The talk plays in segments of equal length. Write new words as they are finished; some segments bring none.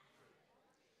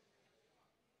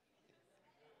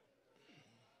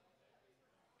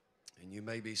And you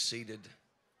may be seated.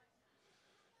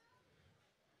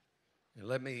 And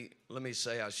let me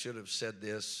say, I should have said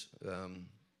this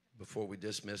before we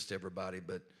dismissed everybody,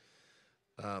 but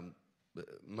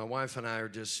my wife and I are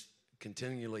just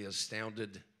continually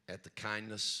astounded at the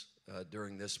kindness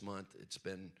during this month. It's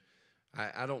been,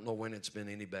 I don't know when it's been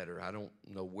any better. I don't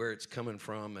know where it's coming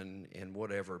from and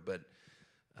whatever, but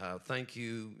thank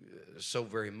you so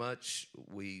very much.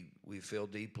 We feel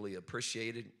deeply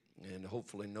appreciated, and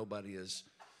hopefully nobody is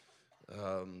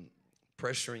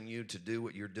pressuring you to do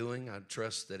what you're doing. I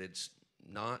trust that it's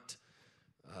not.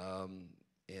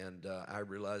 And I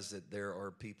realize that there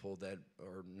are people that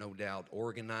are no doubt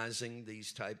organizing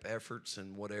these type efforts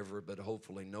and whatever, but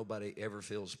hopefully nobody ever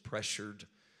feels pressured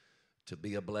to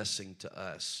be a blessing to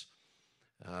us.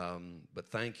 But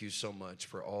thank you so much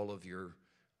for all of your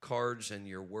cards and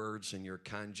your words and your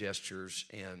kind gestures.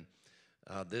 And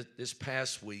this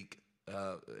past week,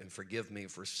 and forgive me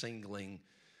for singling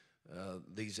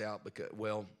these out, because,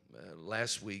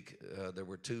 last week there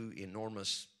were two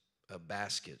enormous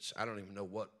baskets. I don't even know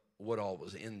what all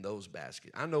was in those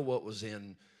baskets. I know what was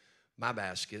in my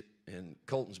basket and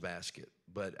Colton's basket,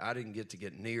 but I didn't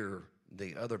get near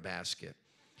the other basket.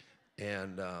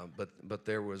 And but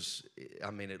there was,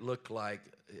 I mean, it looked like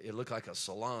a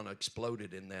salon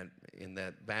exploded in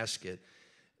that basket,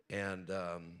 and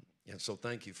so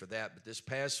thank you for that. But this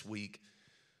past week,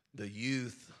 the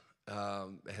youth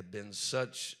have been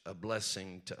such a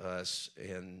blessing to us,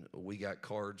 and we got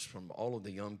cards from all of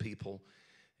the young people,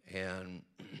 and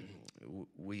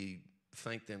we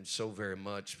thank them so very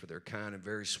much for their kind and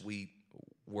very sweet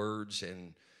words.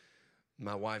 And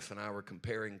my wife and I were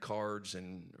comparing cards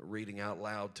and reading out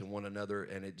loud to one another,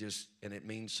 and it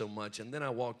means so much. And then I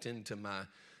walked into my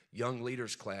young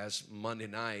leaders class Monday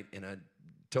night, and I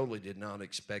totally did not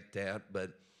expect that,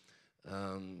 but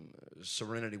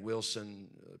Serenity Wilson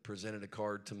presented a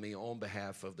card to me on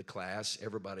behalf of the class.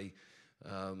 Everybody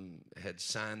had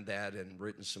signed that and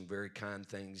written some very kind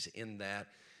things in that,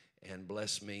 and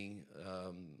blessed me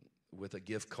with a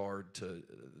gift card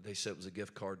they said it was a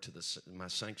gift card to my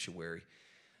sanctuary.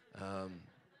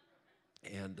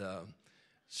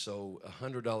 So a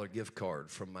 $100 gift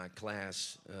card from my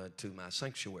class to my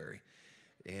sanctuary.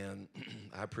 And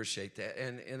I appreciate that.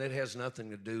 And it has nothing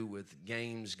to do with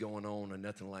games going on and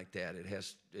nothing like that.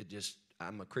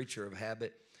 I'm a creature of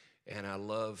habit, and I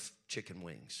love chicken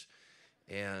wings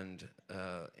and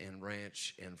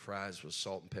ranch and fries with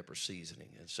salt and pepper seasoning.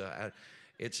 And so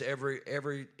it's every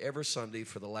Sunday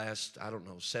for the last,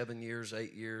 7 years,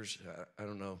 8 years, I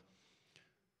don't know.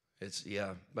 It's,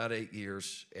 about 8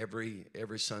 years, every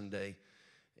Sunday.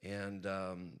 And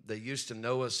they used to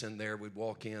know us in there. We'd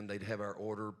walk in, they'd have our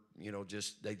order,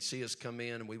 they'd see us come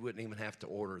in, and we wouldn't even have to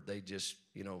order. They just,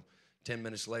 10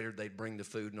 minutes later, they'd bring the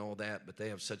food and all that. But they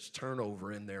have such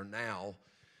turnover in there now,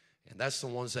 and that's the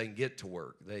ones they can get to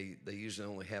work. They usually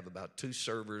only have about 2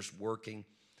 servers working.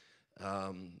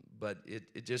 But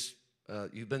it just,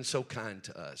 you've been so kind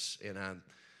to us, and I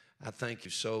thank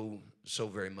you so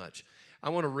very much. I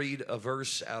want to read a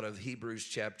verse out of Hebrews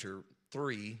chapter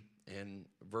 3 and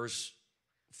verse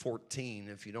 14.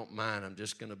 If you don't mind, I'm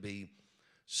just going to be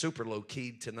super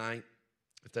low-key tonight,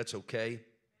 if that's okay.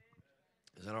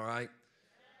 Is that all right?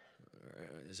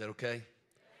 Is that okay?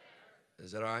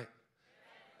 Is that all right?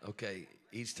 Okay.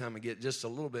 Each time I get just a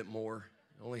little bit more.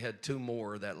 I only had 2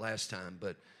 more that last time,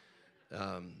 but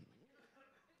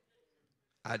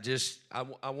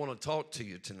I want to talk to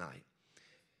you tonight.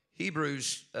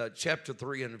 Hebrews chapter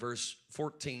 3 and verse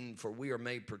 14, for we are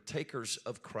made partakers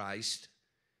of Christ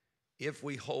if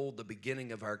we hold the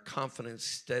beginning of our confidence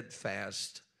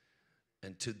steadfast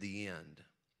unto the end.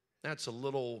 That's a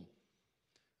little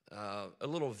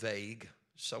vague,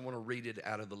 so I want to read it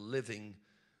out of the Living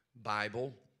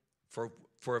Bible.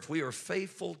 For if we are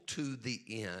faithful to the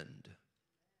end,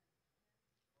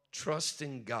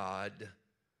 trusting God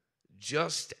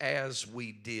just as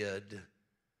we did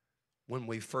when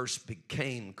we first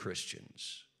became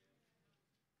Christians,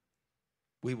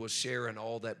 we will share in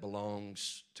all that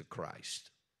belongs to Christ.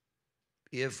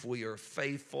 If we are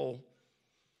faithful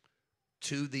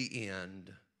to the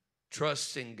end,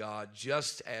 trusting God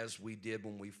just as we did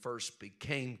when we first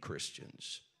became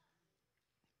Christians,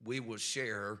 we will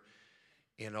share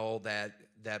in all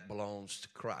that belongs to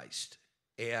Christ.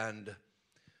 And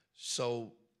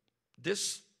so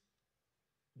this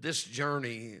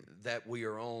journey that we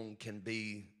are on can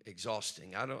be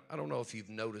exhausting. I don't know if you've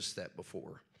noticed that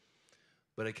before,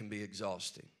 but it can be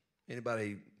exhausting.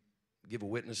 Anybody give a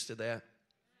witness to that?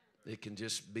 It can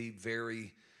just be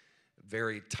very,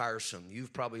 very tiresome.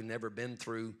 You've probably never been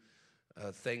through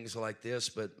things like this,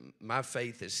 but my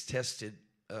faith is tested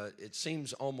it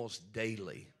seems almost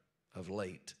daily of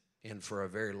late and for a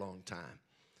very long time.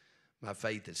 My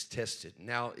faith is tested.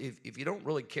 Now, if you don't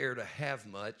really care to have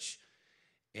much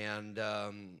and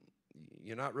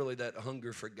you're not really that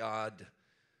hungry for God,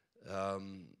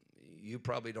 you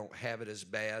probably don't have it as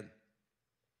bad.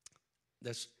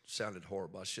 That sounded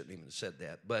horrible. I shouldn't even have said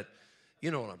that. But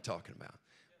you know what I'm talking about.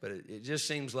 But it just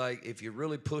seems like if you're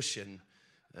really pushing,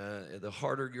 the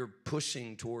harder you're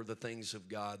pushing toward the things of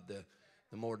God,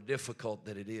 the more difficult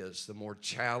that it is, the more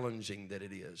challenging that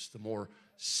it is, the more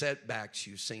setbacks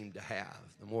you seem to have,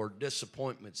 the more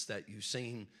disappointments that you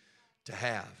seem to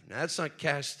have. Now, that's not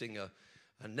casting a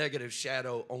negative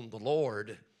shadow on the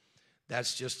Lord.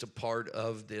 That's just a part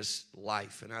of this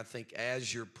life. And I think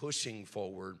as you're pushing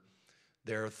forward,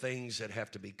 there are things that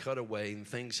have to be cut away and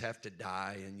things have to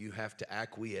die, and you have to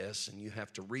acquiesce and you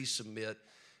have to resubmit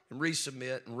and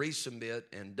resubmit and resubmit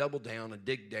and double down and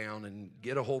dig down and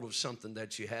get a hold of something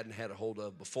that you hadn't had a hold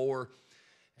of before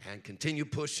and continue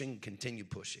pushing, continue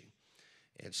pushing.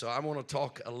 And so I want to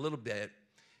talk a little bit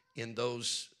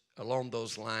along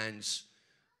those lines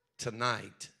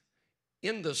tonight.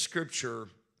 In the scripture,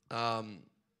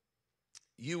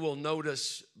 you will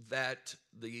notice that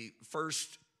the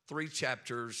first 3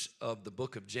 chapters of the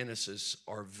book of Genesis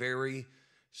are very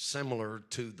similar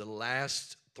to the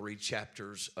last 3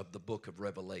 chapters of the book of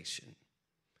Revelation.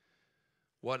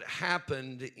 What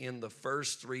happened in the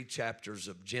first 3 chapters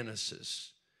of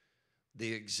Genesis,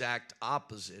 the exact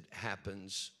opposite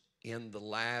happens in the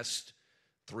last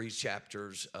 3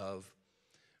 chapters of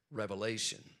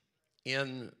Revelation.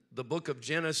 In the book of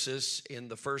Genesis, in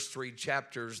the first 3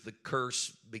 chapters, the curse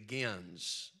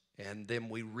begins. And then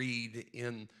we read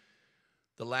in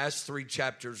the last 3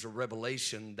 chapters of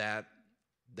Revelation that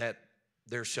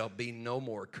there shall be no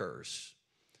more curse.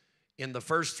 In the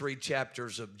first 3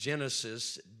 chapters of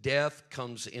Genesis, death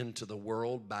comes into the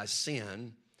world by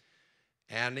sin.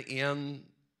 And in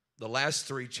the last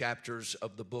 3 chapters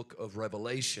of the book of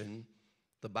Revelation,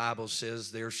 the Bible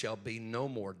says there shall be no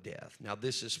more death. Now,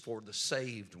 this is for the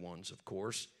saved ones, of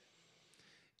course.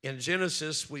 In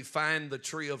Genesis, we find the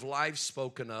tree of life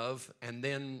spoken of, and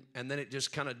then it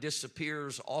just kind of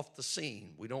disappears off the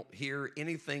scene. We don't hear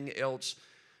anything else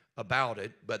about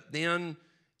it, but then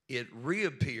it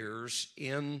reappears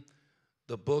in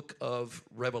the book of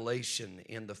Revelation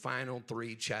in the final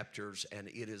 3 chapters, and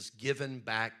it is given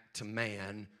back to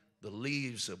man, the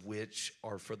leaves of which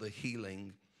are for the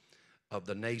healing of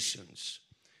the nations.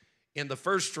 In the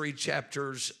first 3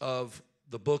 chapters of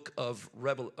the book of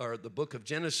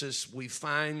Genesis, we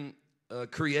find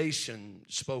creation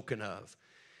spoken of.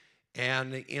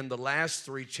 And in the last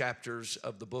 3 chapters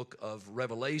of the book of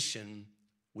Revelation,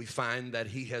 we find that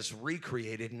he has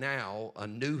recreated now a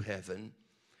new heaven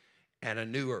and a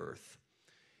new earth.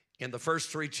 In the first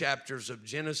 3 chapters of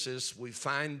Genesis, we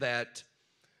find that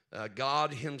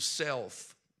God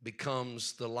himself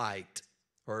becomes the light,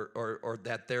 or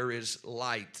that there is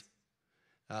light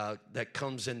that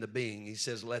comes into being. He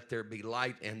says, let there be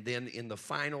light. And then in the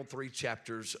final 3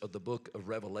 chapters of the book of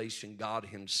Revelation, God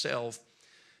himself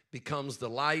becomes the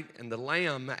light, and the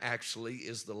Lamb actually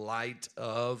is the light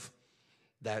of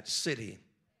that city.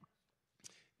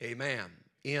 Amen.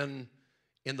 In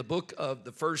the book of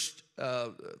the first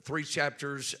 3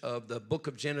 chapters of the book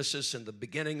of Genesis, in the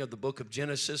beginning of the book of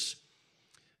Genesis,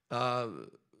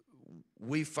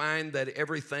 we find that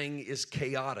everything is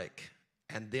chaotic.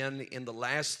 And then in the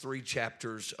last 3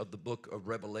 chapters of the book of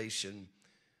Revelation,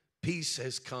 peace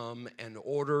has come and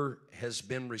order has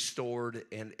been restored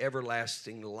and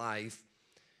everlasting life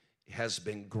has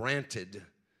been granted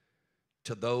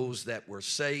to those that were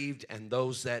saved and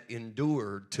those that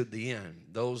endured to the end,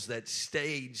 those that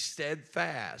stayed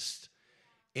steadfast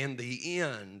in the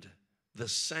end the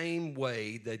same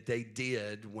way that they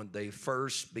did when they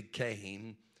first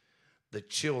became the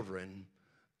children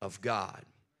of God.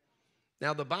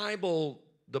 Now, the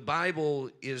Bible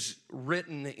is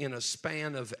written in a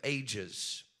span of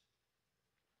ages.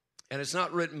 And it's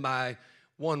not written by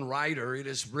one writer. It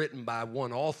is written by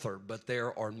one author. But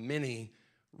there are many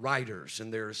writers.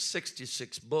 And there are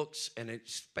 66 books. And it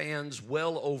spans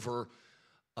well over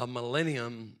a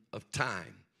millennium of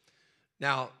time.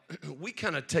 Now, we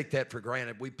kind of take that for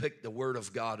granted. We pick the Word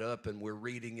of God up and we're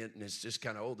reading it. And it's just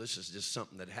kind of, oh, this is just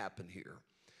something that happened here.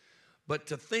 But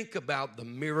to think about the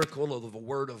miracle of the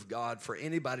Word of God, for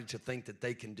anybody to think that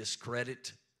they can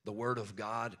discredit the Word of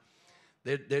God,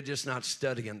 they're just not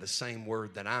studying the same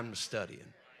Word that I'm studying.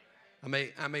 I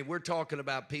mean, we're talking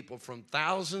about people from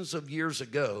thousands of years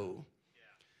ago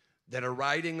that are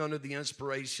writing under the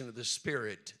inspiration of the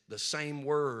Spirit the same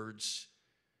words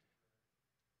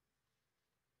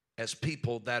as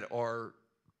people that are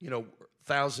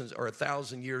thousands or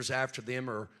 1,000 years after them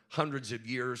or hundreds of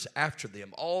years after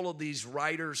them. All of these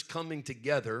writers coming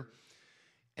together.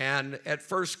 And at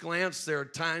first glance, there are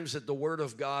times that the Word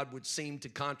of God would seem to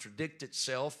contradict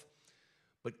itself.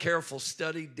 But careful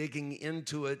study, digging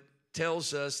into it,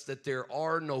 tells us that there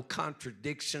are no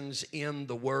contradictions in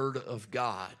the Word of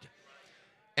God.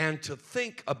 And to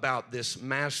think about this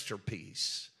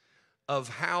masterpiece of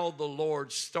how the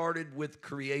Lord started with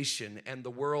creation and the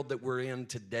world that we're in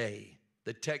today,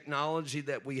 the technology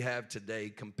that we have today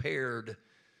compared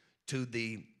to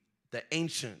the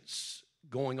ancients,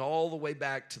 going all the way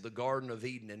back to the Garden of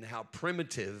Eden, and how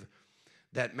primitive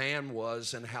that man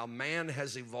was, and how man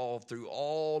has evolved through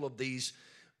all of these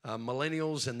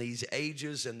millennials and these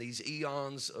ages and these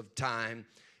eons of time.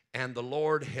 And the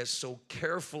Lord has so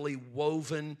carefully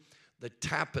woven the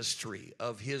tapestry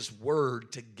of His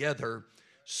Word together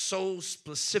so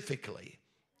specifically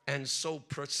and so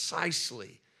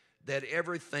precisely that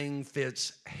everything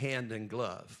fits hand in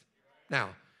glove. Now,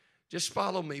 just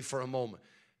follow me for a moment.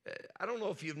 I don't know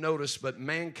if you've noticed, but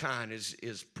mankind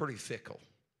is pretty fickle.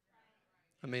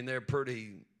 I mean,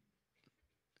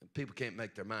 people can't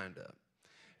make their mind up.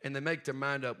 And they make their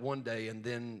mind up one day, and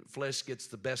then flesh gets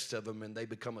the best of them, and they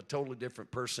become a totally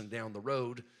different person down the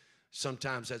road.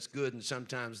 Sometimes that's good, and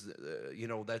sometimes,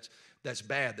 that's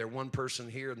bad. They're one person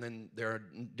here, and then they're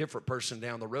a different person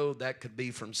down the road. That could be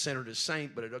from sinner to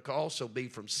saint, but it could also be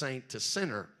from saint to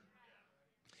sinner.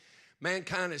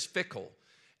 Mankind is fickle.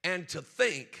 And to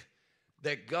think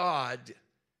that God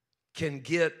can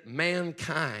get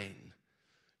mankind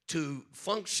to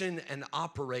function and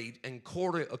operate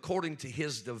according to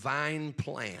His divine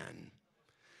plan,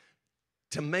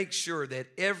 to make sure that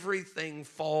everything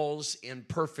falls in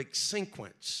perfect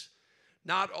sequence,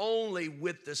 not only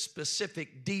with the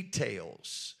specific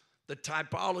details, the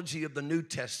typology of the New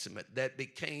Testament that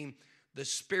became the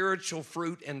spiritual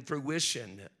fruit and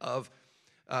fruition of,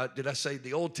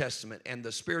 the Old Testament, and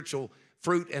the spiritual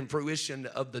fruit and fruition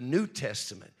of the New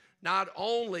Testament, not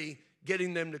only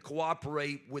getting them to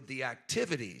cooperate with the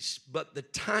activities, but the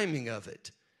timing of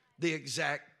it, the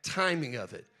exact timing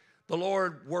of it. The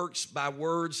Lord works by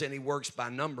words and He works by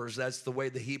numbers. That's the way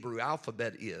the Hebrew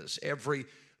alphabet is. Every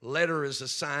letter is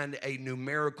assigned a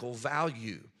numerical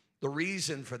value. The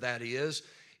reason for that is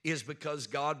because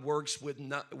God works with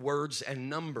words and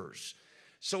numbers.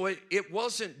 So it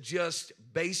wasn't just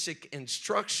basic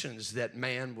instructions that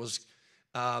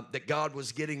that God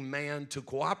was getting man to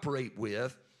cooperate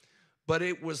with, but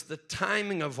it was the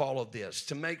timing of all of this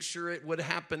to make sure it would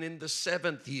happen in the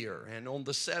 7th year and on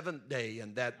the 7th day,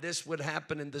 and that this would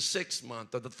happen in the 6th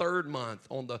month or the 3rd month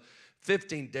on the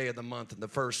 15th day of the month in the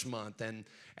 1st month,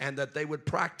 and that they would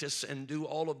practice and do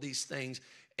all of these things,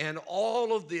 and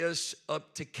all of this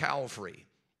up to Calvary.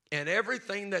 And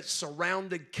everything that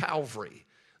surrounded Calvary,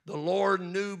 the Lord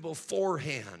knew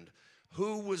beforehand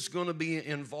who was going to be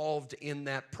involved in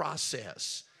that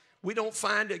process. We don't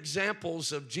find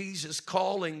examples of Jesus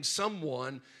calling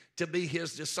someone to be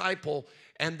His disciple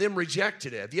and then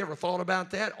rejected it. Have you ever thought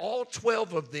about that? All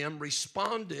 12 of them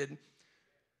responded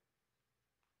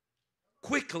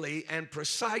quickly and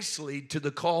precisely to the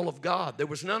call of God. There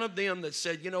was none of them that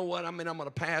said, you know what, I'm going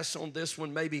to pass on this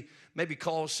one, maybe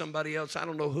call somebody else. I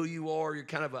don't know who you are. You're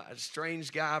kind of a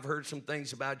strange guy. I've heard some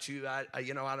things about you.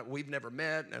 We've never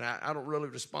met, and I don't really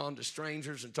respond to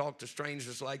strangers and talk to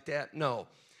strangers like that. No.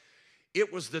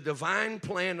 It was the divine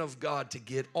plan of God to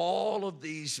get all of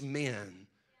these men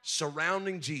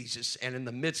surrounding Jesus, and in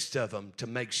the midst of them to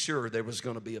make sure there was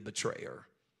going to be a betrayer.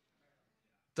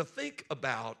 To think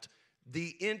about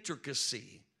the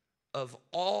intricacy of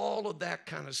all of that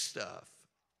kind of stuff,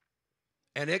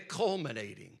 and it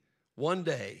culminating one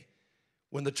day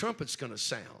when the trumpet's going to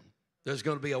sound. There's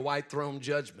going to be a white throne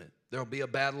judgment. There'll be a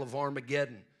battle of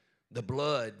Armageddon. The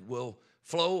blood will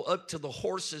flow up to the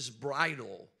horse's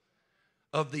bridle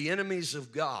of the enemies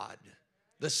of God.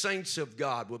 The saints of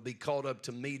God will be caught up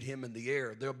to meet Him in the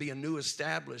air. There'll be a new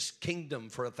established kingdom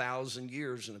for 1,000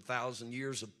 years and 1,000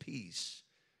 years of peace.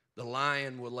 The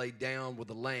lion will lay down with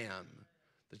the lamb.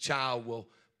 The child will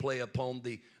play upon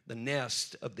the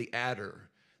nest of the adder.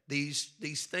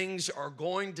 These things are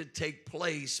going to take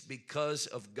place because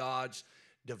of God's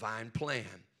divine plan.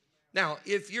 Now,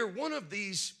 if you're one of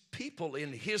these people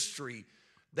in history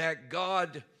that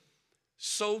God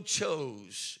so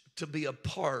chose to be a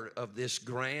part of this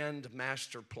grand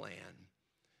master plan,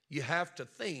 you have to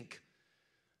think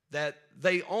that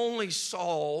they only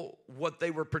saw what they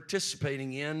were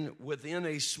participating in within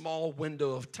a small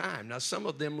window of time. Now, some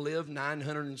of them lived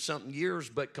 900 and something years,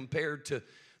 but compared to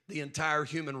the entire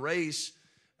human race,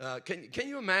 Can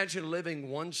you imagine living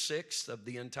 1/6 of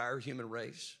the entire human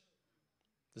race?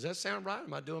 Does that sound right?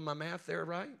 Am I doing my math there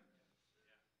right?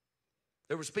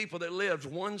 There was people that lived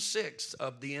 1/6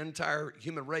 of the entire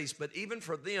human race, but even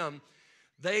for them,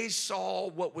 they saw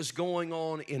what was going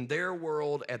on in their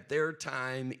world at their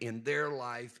time, in their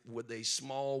life, with a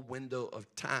small window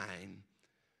of time.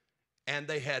 And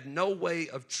they had no way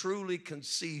of truly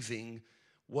conceiving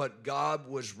what God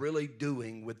was really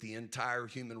doing with the entire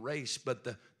human race. But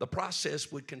the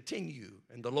process would continue.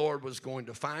 And the Lord was going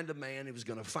to find a man. He was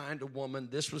going to find a woman.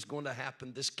 This was going to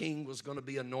happen. This king was going to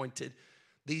be anointed.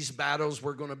 These battles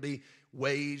were going to be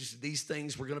waged. These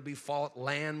things were going to be fought.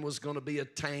 Land was going to be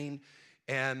attained.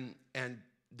 And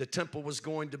the temple was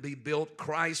going to be built.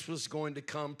 Christ was going to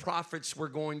come. Prophets were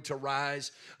going to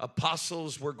rise.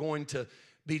 Apostles were going to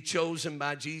be chosen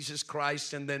by Jesus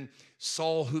Christ, and then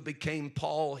Saul, who became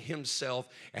Paul himself,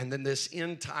 and then this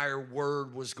entire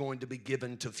word was going to be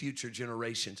given to future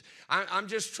generations. I'm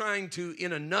just trying to,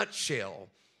 in a nutshell,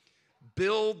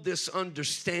 build this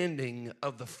understanding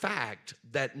of the fact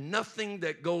that nothing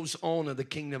that goes on in the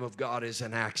kingdom of God is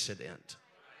an accident.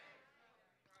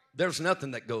 There's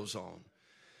nothing that goes on.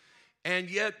 And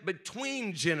yet,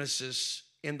 between Genesis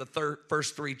in the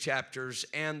first 3 chapters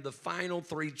and the final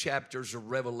 3 chapters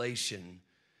of Revelation,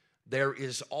 there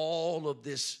is all of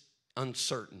this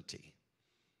uncertainty.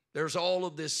 There's all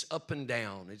of this up and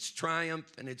down. It's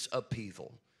triumph and it's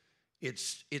upheaval.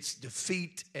 It's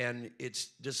defeat and it's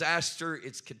disaster.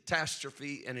 It's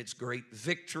catastrophe and it's great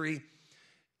victory.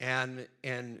 And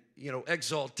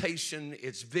exaltation,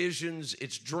 it's visions,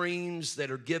 it's dreams that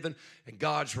are given, and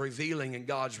God's revealing and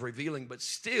God's revealing. But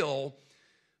still,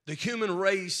 the human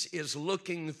race is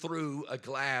looking through a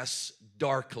glass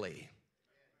darkly.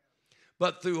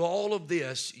 But through all of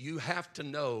this, you have to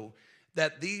know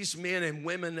that these men and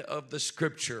women of the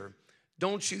Scripture,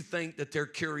 don't you think that their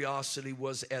curiosity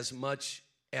was as much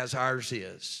as ours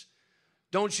is?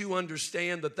 Don't you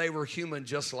understand that they were human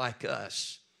just like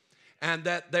us? And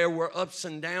that there were ups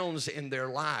and downs in their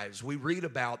lives. We read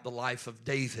about the life of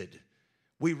David.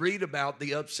 We read about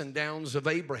the ups and downs of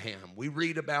Abraham. We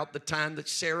read about the time that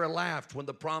Sarah laughed when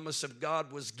the promise of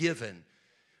God was given.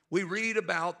 We read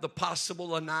about the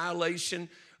possible annihilation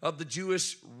of the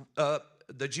Jewish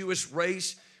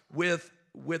race with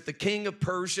the king of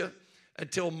Persia,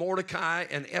 until Mordecai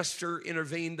and Esther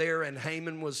intervened there and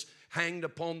Haman was hanged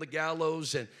upon the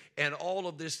gallows, and all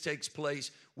of this takes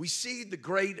place. We see the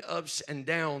great ups and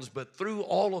downs, but through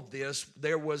all of this,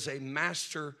 there was a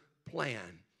master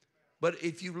plan. But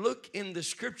if you look in the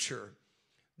Scripture,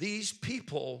 these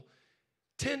people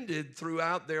tended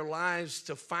throughout their lives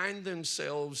to find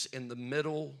themselves in the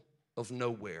middle of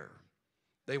nowhere.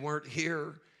 They weren't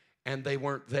here and they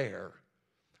weren't there,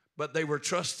 but they were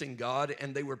trusting God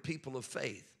and they were people of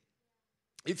faith.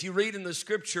 If you read in the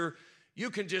Scripture, you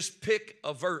can just pick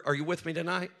a verse. Are you with me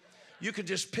tonight? You can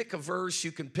just pick a verse.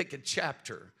 You can pick a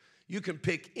chapter. You can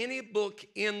pick any book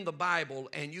in the Bible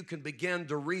and you can begin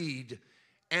to read,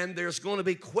 and there's going to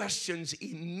be questions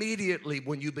immediately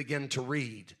when you begin to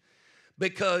read.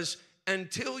 Because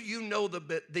until you know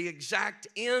the exact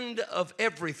end of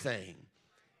everything,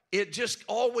 it just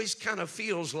always kind of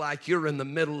feels like you're in the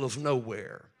middle of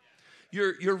nowhere.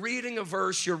 You're reading a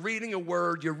verse, you're reading a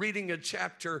word, you're reading a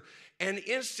chapter, and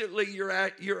instantly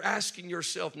you're asking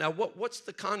yourself, now what's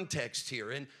the context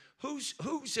here? And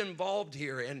who's involved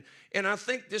here? And I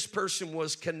think this person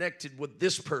was connected with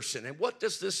this person. And what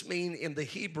does this mean in the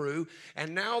Hebrew?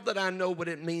 And now that I know what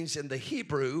it means in the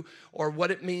Hebrew or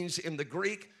what it means in the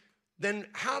Greek, then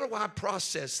how do I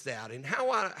process that? And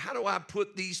how do I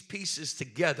put these pieces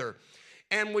together?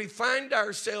 And we find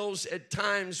ourselves at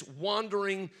times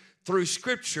wandering through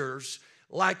scriptures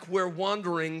like we're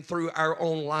wandering through our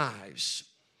own lives.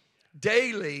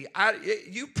 Daily,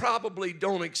 you probably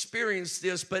don't experience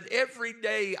this, but every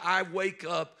day I wake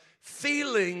up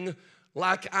feeling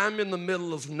like I'm in the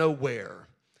middle of nowhere.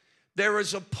 There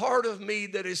is a part of me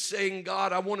that is saying,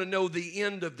 God, I want to know the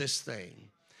end of this thing.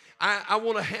 I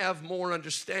want to have more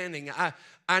understanding.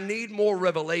 I need more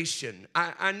revelation.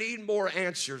 I need more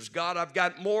answers. God, I've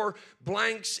got more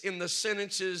blanks in the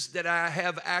sentences that I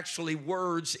have actually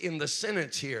words in the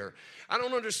sentence here. I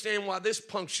don't understand why this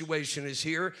punctuation is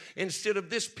here instead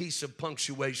of this piece of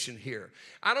punctuation here.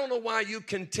 I don't know why you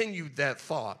continued that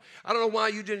thought. I don't know why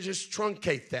you didn't just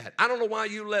truncate that. I don't know why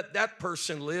you let that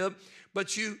person live,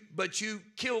 but you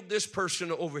killed this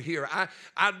person over here.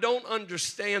 I don't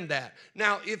understand that.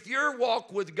 Now, if your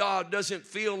walk with God doesn't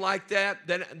feel like that,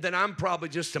 then I'm probably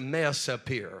just a mess up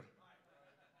here.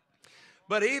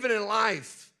 But even in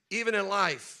life,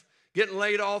 getting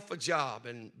laid off a job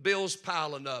and bills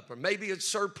piling up, or maybe it's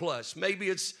surplus, maybe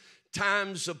it's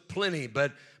times of plenty,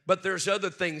 but there's other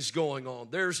things going on.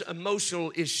 There's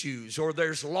emotional issues, or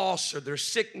there's loss, or there's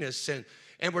sickness, and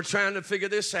we're trying to figure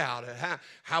this out.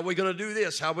 How are we going to do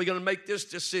this? How are we going to make this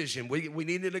decision? We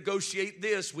need to negotiate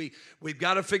this. We've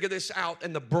got to figure this out.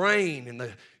 And the brain and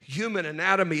the human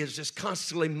anatomy is just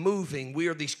constantly moving. We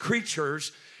are these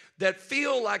creatures that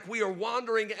feel like we are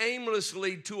wandering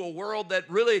aimlessly to a world that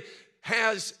really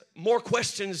has more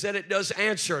questions than it does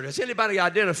answer. Does anybody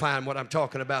identifying what I'm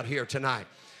talking about here tonight?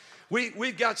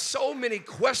 We've got so many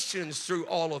questions through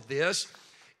all of this,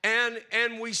 and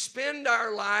we spend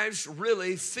our lives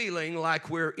really feeling like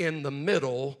we're in the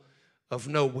middle of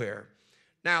nowhere.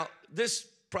 Now, this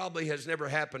probably has never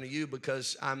happened to you,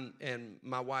 because and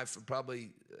my wife would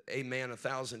probably amen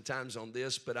 1,000 times on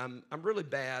this, but I'm really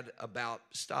bad about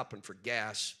stopping for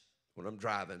gas when I'm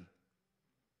driving.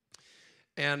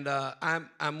 And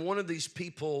I'm one of these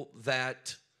people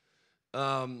that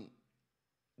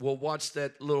will watch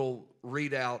that little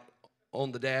readout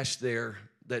on the dash there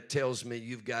that tells me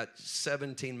you've got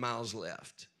 17 miles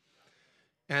left.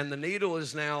 And the needle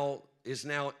is now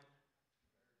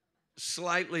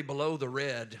slightly below the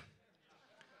red.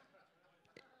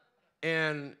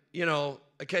 And, you know,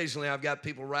 occasionally I've got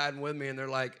people riding with me, and they're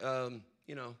like,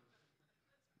 you know,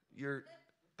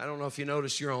 I don't know if you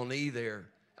noticed you're on E there.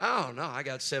 Oh, no, I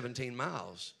got 17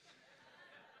 miles.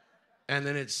 And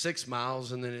then it's 6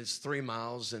 miles, and then it's 3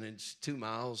 miles, and it's 2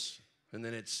 miles, and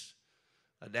then it's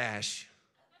a dash.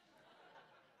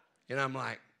 And I'm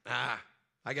like,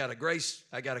 I got a grace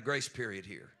period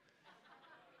here.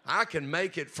 I can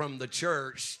make it from the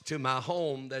church to my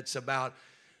home that's about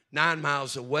 9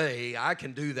 miles away. I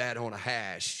can do that on a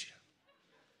hash.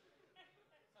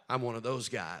 I'm one of those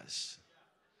guys.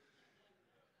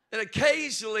 And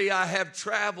occasionally I have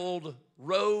traveled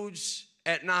roads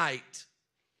at night,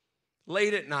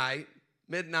 late at night,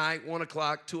 midnight, 1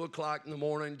 o'clock, 2 o'clock in the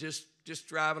morning, just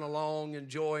driving along,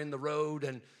 enjoying the road,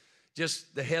 and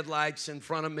just the headlights in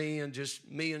front of me, and just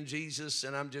me and Jesus,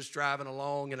 and I'm just driving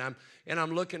along, and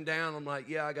I'm looking down. I'm like,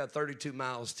 yeah, I got 32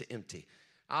 miles to empty.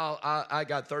 I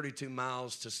got 32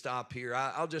 miles to stop here.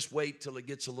 I'll just wait till it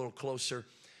gets a little closer.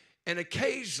 And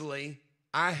occasionally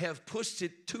I have pushed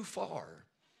it too far.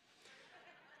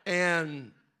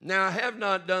 And now, I have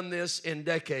not done this in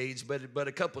decades, but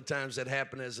a couple of times that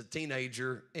happened as a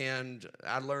teenager, and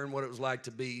I learned what it was like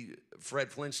to be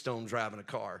Fred Flintstone driving a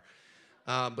car,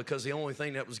 because the only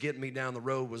thing that was getting me down the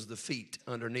road was the feet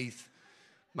underneath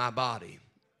my body.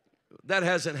 That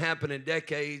hasn't happened in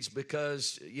decades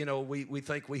because, you know, we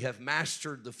think we have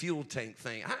mastered the fuel tank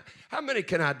thing. How many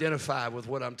can identify with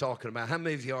what I'm talking about? How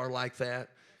many of you are like that?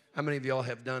 How many of y'all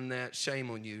have done that? Shame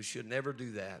on you. Should never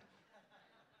do that.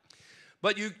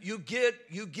 But you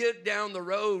get down the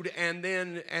road, and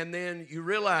then you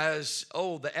realize,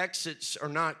 oh, the exits are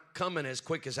not coming as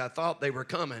quick as I thought they were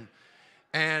coming.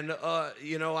 And,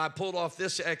 you know, I pulled off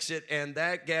this exit, and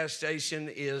that gas station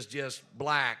is just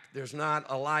black. There's not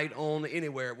a light on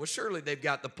anywhere. Well, surely they've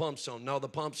got the pumps on. No, the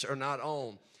pumps are not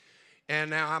on. And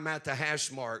now I'm at the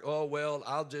hash mark. Oh, well,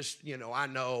 I'll just, you know, I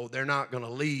know they're not going to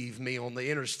leave me on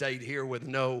the interstate here with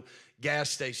no gas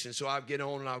station. So I'll get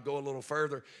on and I'll go a little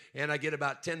further, and I get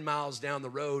about 10 miles down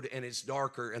the road, and it's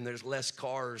darker and there's less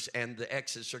cars, and the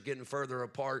exits are getting further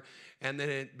apart. And then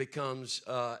it becomes,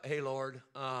 hey, Lord,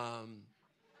 I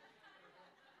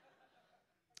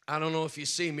don't know if you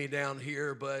see me down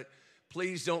here, but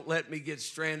please don't let me get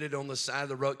stranded on the side of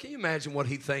the road. Can you imagine what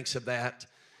he thinks of that?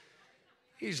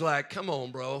 He's like, come on,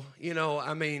 bro. You know,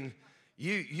 I mean,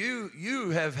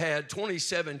 you have had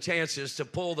 27 chances to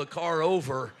pull the car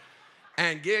over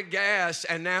and get gas,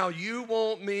 and now you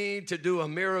want me to do a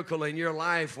miracle in your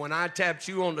life when I tapped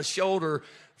you on the shoulder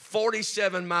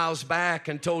 47 miles back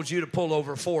and told you to pull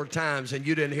over 4 times, and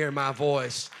you didn't hear my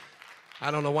voice. I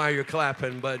don't know why you're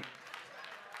clapping, but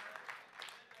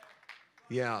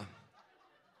yeah.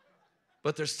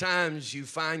 But there's times you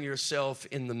find yourself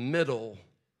in the middle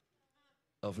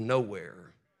of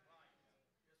nowhere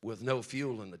with no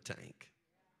fuel in the tank.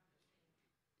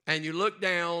 And you look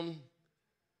down,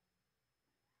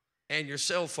 and your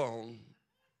cell phone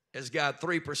has got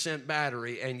 3%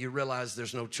 battery, and you realize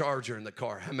there's no charger in the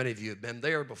car. How many of you have been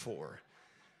there before?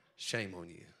 Shame on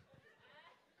you.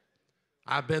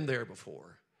 I've been there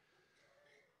before.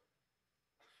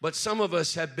 But some of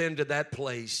us have been to that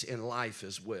place in life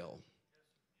as well.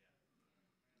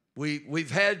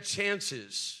 We've had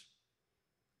chances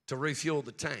to refuel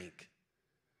the tank.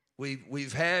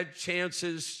 We've had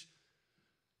chances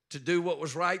to do what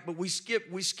was right, but we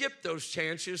skipped those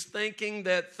chances thinking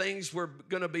that things were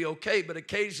going to be okay, but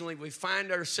occasionally we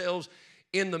find ourselves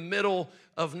in the middle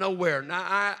of nowhere.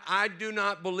 Now, I do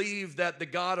not believe that the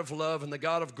God of love and the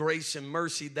God of grace and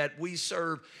mercy that we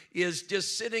serve is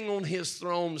just sitting on his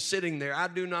throne, sitting there. I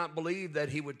do not believe that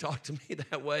he would talk to me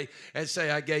that way and say,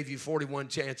 I gave you 41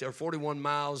 chances or 41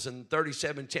 miles and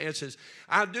 37 chances.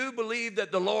 I do believe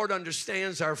that the Lord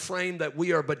understands our frame, that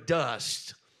we are but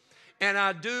dust. And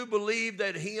I do believe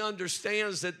that he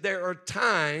understands that there are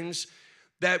times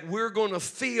that we're going to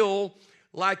feel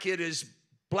like it is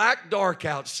black dark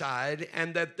outside,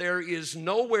 and that there is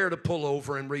nowhere to pull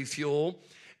over and refuel,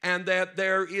 and that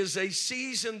there is a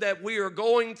season that we are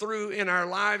going through in our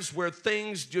lives where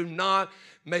things do not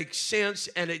make sense,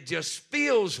 and it just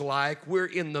feels like we're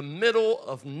in the middle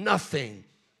of nothing.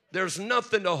 There's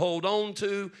nothing to hold on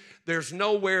to. There's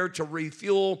nowhere to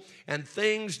refuel, and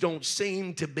things don't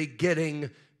seem to be getting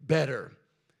better.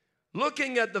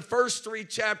 Looking at the first 3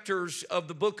 chapters of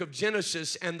the book of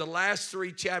Genesis and the last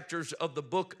 3 chapters of the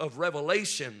book of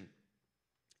Revelation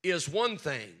is one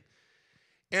thing.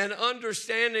 And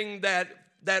understanding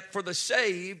that for the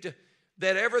saved,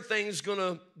 that everything's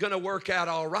gonna work out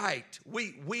all right.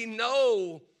 We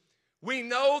know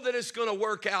that it's gonna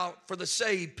work out for the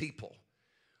saved people.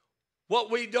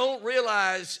 What we don't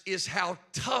realize is how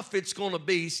tough it's gonna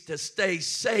be to stay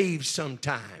saved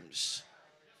sometimes.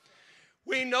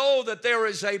 We know that there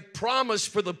is a promise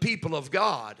for the people of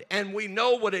God, and we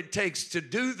know what it takes to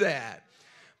do that.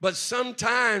 But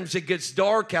sometimes it gets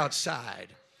dark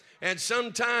outside, and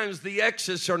sometimes the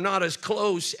exits are not as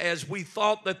close as we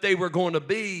thought that they were going to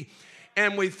be,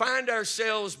 and we find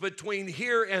ourselves between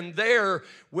here and there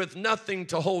with nothing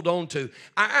to hold on to.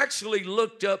 I actually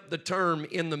looked up the term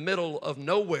 "in the middle of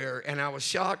nowhere," and I was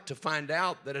shocked to find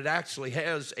out that it actually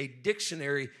has a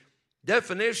dictionary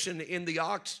definition in the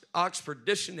Oxford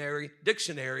Dictionary,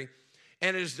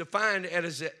 and is defined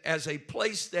as a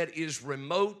place that is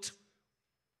remote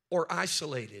or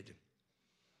isolated.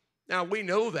 Now, we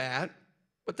know that,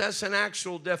 but that's an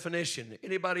actual definition.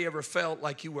 Anybody ever felt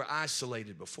like you were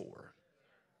isolated before?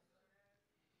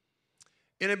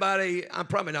 Anybody, I'm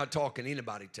probably not talking to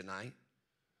anybody tonight,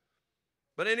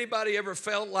 but anybody ever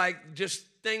felt like just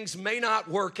things may not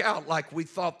work out like we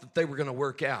thought that they were going to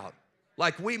work out?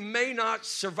 Like we may not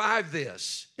survive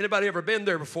this. Anybody ever been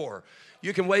there before?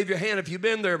 You can wave your hand if you've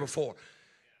been there before.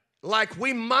 Like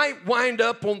we might wind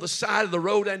up on the side of the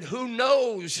road, and who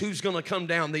knows who's going to come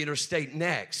down the interstate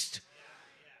next.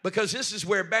 Because this is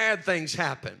where bad things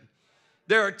happen.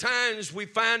 There are times we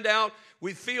find out,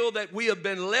 we feel that we have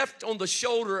been left on the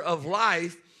shoulder of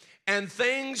life, and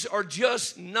things are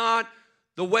just not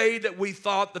the way that we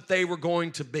thought that they were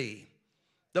going to be.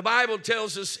 The Bible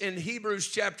tells us in Hebrews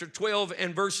chapter 12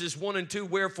 and verses 1 and 2,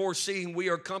 wherefore seeing we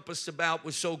are compassed about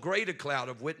with so great a cloud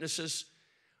of witnesses,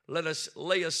 let us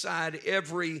lay aside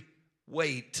every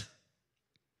weight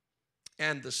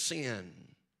and the sin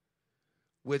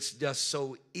which does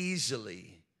so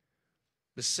easily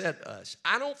beset us.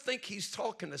 I don't think he's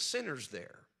talking to sinners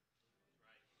there.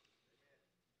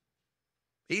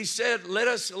 He said, let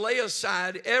us lay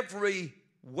aside every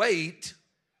weight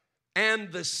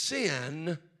and the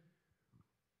sin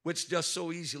which does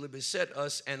so easily beset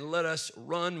us, and let us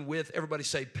run with, everybody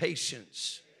say,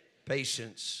 patience.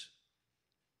 Patience.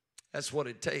 That's what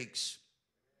it takes.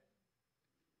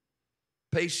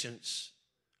 Patience.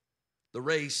 The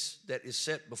race that is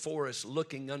set before us,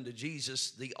 looking unto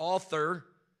Jesus, the author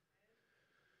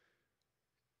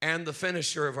and the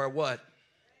finisher of our what?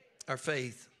 Our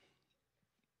faith.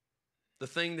 The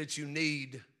thing that you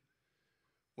need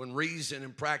when reason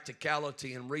and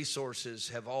practicality and resources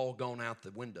have all gone out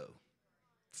the window.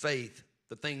 Faith,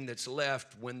 the thing that's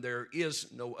left when there is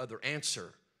no other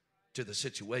answer to the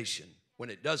situation. When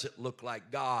it doesn't look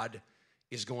like God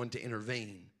is going to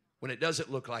intervene. When it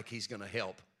doesn't look like he's going to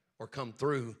help or come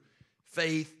through.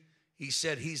 Faith, he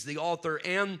said he's the author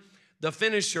and the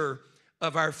finisher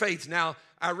of our faith. Now,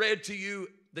 I read to you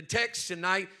the text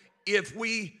tonight. If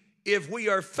we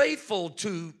are faithful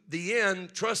to the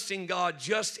end, trusting God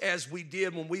just as we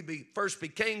did when we first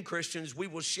became Christians, we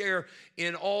will share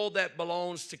in all that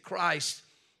belongs to Christ.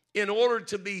 In order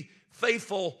to be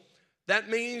faithful, that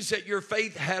means that your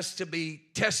faith has to be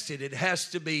tested. It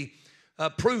has to be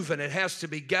proven. It has to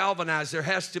be galvanized. There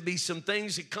has to be some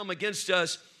things that come against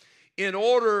us in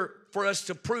order for us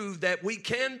to prove that we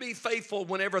can be faithful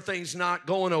when everything's not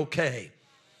going okay.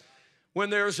 When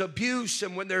there's abuse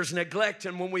and when there's neglect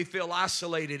and when we feel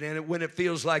isolated and when it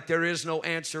feels like there is no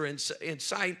answer in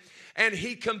sight. And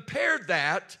he compared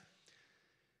that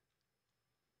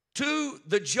to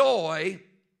the joy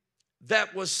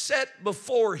that was set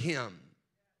before him.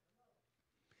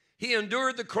 He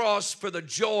endured the cross for the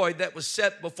joy that was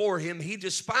set before him. He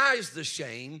despised the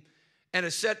shame and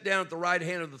is set down at the right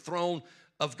hand of the throne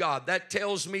of God. That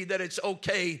tells me that it's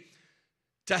okay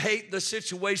to hate the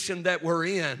situation that we're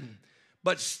in,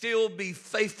 but still be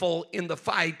faithful in the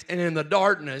fight and in the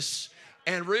darkness,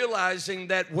 and realizing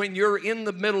that when you're in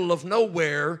the middle of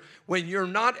nowhere, when you're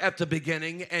not at the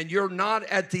beginning and you're not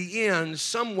at the end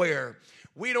somewhere,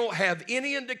 we don't have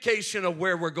any indication of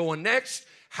where we're going next,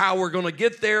 how we're going to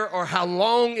get there, or how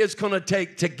long it's going to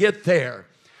take to get there.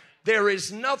 There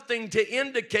is nothing to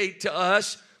indicate to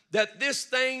us that this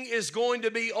thing is going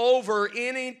to be over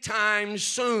anytime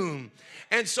soon.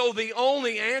 And so the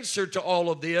only answer to all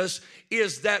of this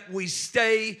is that we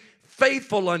stay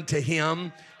faithful unto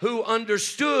him, who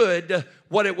understood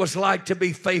what it was like to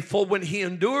be faithful when he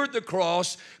endured the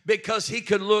cross, because he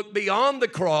could look beyond the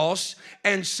cross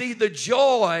and see the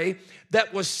joy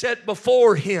that was set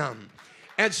before him.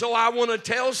 And so I want to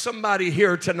tell somebody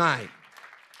here tonight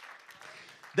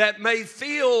that may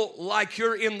feel like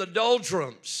you're in the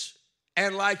doldrums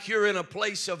and like you're in a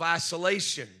place of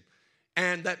isolation,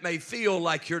 and that may feel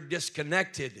like you're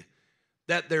disconnected,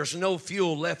 that there's no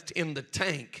fuel left in the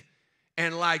tank,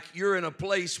 and like you're in a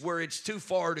place where it's too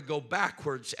far to go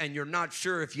backwards and you're not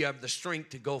sure if you have the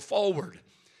strength to go forward.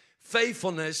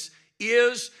 Faithfulness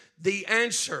is the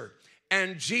answer,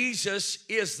 and Jesus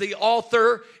is the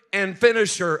author and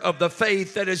finisher of the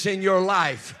faith that is in your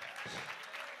life.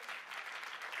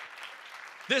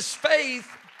 This faith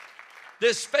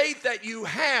that you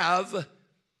have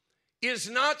is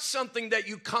not something that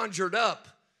you conjured up.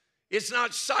 It's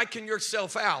not psyching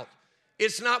yourself out.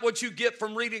 It's not what you get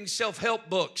from reading self-help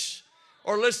books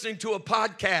or listening to a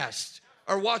podcast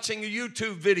or watching a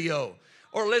YouTube video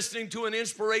or listening to an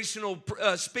inspirational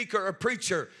speaker or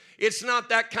preacher. It's not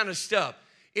that kind of stuff.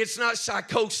 It's not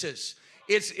psychosis.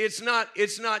 It's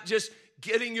not just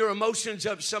getting your emotions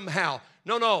up somehow.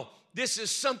 No. This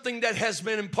is something that has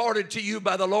been imparted to you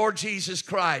by the Lord Jesus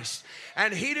Christ.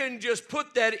 And he didn't just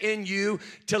put that in you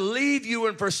to leave you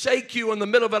and forsake you in the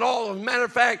middle of it all. As a matter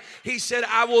of fact, he said,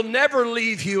 I will never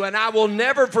leave you and I will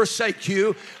never forsake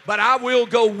you, but I will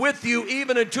go with you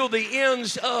even until the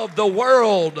ends of the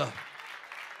world.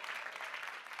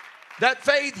 That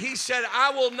faith, he said,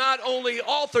 I will not only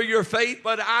author your faith,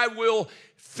 but I will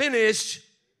finish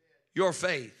your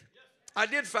faith. I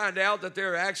did find out that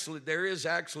there is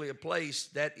actually a place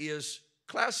that is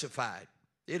classified.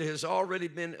 It has already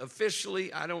been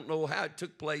officially, I don't know how it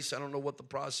took place, I don't know what the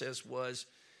process was,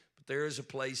 but there is a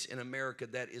place in America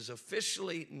that is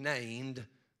officially named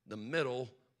the middle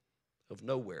of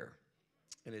nowhere.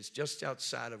 And it's just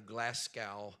outside of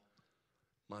Glasgow,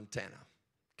 Montana.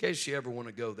 In case you ever want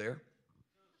to go there,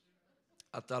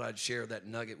 I thought I'd share that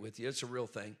nugget with you. It's a real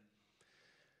thing.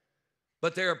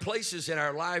 But there are places in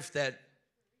our life that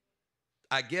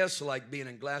I guess, like being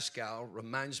in Glasgow,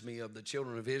 reminds me of the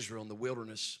children of Israel in the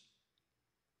wilderness.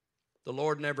 The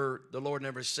Lord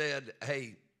never said,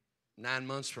 hey, 9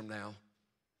 months from now,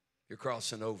 you're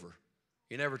crossing over.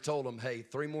 He never told them, hey,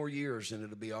 3 more years and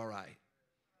it'll be all right.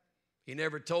 He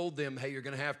never told them, hey, you're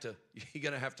going to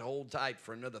have to hold tight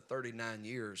for another 39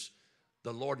 years.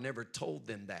 The Lord never told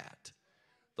them that.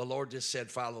 The Lord just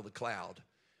said, follow the cloud.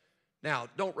 Now,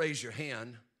 don't raise your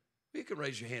hand. You can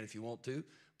raise your hand if you want to.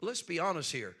 But let's be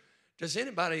honest here. Does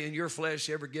anybody in your flesh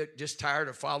ever get just tired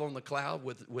of following the cloud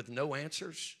with no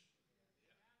answers?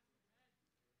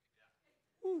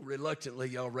 Ooh, reluctantly,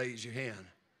 y'all raise your hand.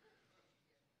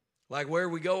 Like, where are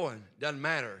we going? Doesn't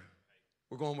matter.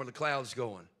 We're going where the cloud's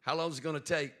going. How long is it going to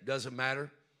take? Doesn't matter.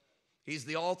 He's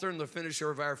the author and the finisher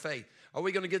of our faith. Are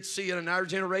we going to get to see it in our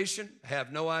generation?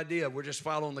 Have no idea. We're just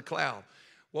following the cloud.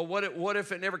 Well, what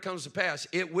if it never comes to pass?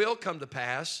 It will come to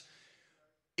pass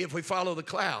if we follow the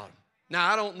cloud. Now,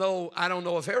 I don't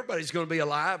know if everybody's going to be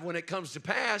alive when it comes to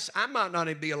pass. I might not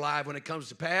even be alive when it comes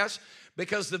to pass,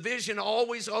 because the vision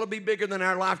always ought to be bigger than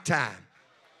our lifetime.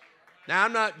 Now,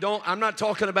 I'm not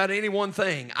talking about any one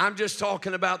thing. I'm just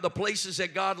talking about the places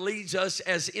that God leads us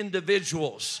as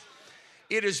individuals.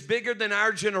 It is bigger than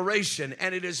our generation,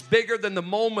 and it is bigger than the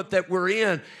moment that we're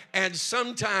in. And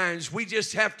sometimes we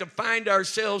just have to find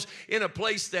ourselves in a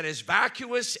place that is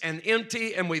vacuous and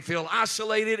empty, and we feel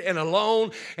isolated and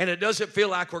alone, and it doesn't feel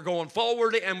like we're going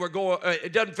forward, and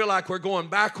it doesn't feel like we're going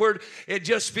backward. It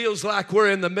just feels like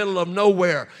we're in the middle of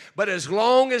nowhere. But as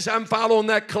long as I'm following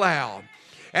that cloud,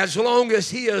 as long as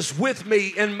he is with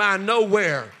me in my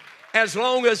nowhere, as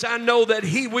long as I know that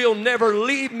he will never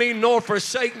leave me nor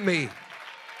forsake me.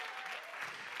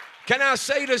 Can I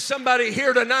say to somebody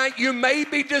here tonight, you may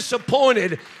be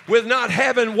disappointed with not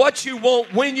having what you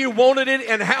want, when you wanted it,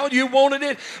 and how you wanted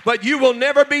it, but you will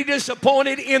never be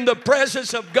disappointed in the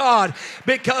presence of God,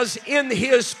 because in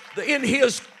His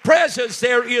presence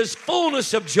there is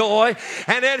fullness of joy,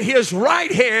 and at His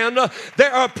right hand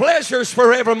there are pleasures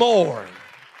forevermore.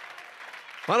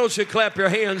 Why don't you clap your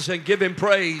hands and give Him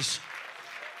praise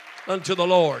unto the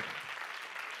Lord?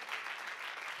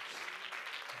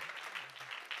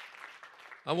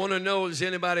 I want to know, is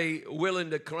anybody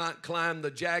willing to climb the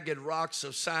jagged rocks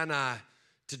of Sinai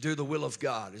to do the will of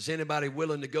God? Is anybody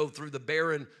willing to go through the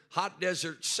barren, hot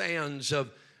desert sands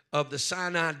of the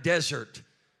Sinai desert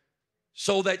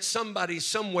so that somebody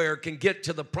somewhere can get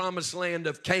to the promised land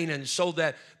of Canaan, so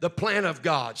that the plan of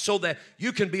God, so that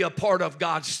you can be a part of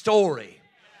God's story?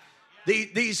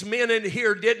 These men in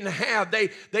here didn't have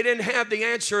the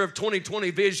answer of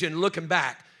 20/20 vision looking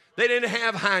back. They didn't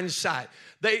have hindsight.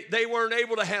 They weren't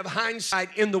able to have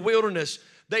hindsight in the wilderness.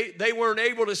 They weren't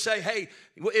able to say, hey,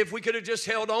 if we could have just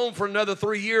held on for another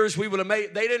 3 years, we would have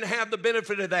made. They didn't have the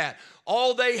benefit of that.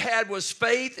 All they had was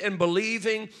faith and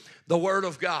believing the word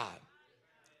of God.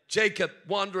 Jacob,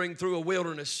 wandering through a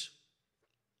wilderness,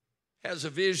 has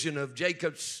a vision of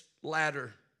Jacob's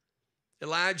ladder.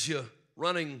 Elijah,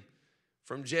 running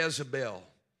from Jezebel,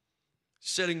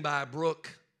 sitting by a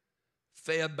brook,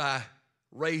 fed by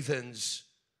ravens,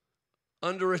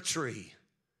 under a tree,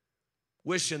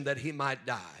 wishing that he might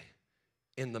die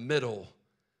in the middle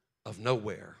of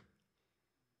nowhere.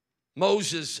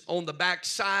 Moses on the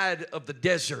backside of the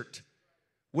desert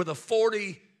with a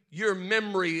 40-year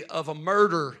memory of a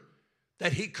murder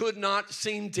that he could not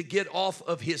seem to get off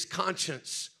of his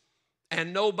conscience,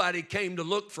 and nobody came to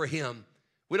look for him.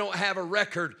 We don't have a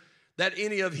record that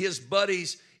any of his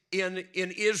buddies in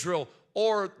Israel,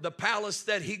 or the palace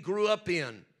that he grew up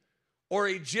in, or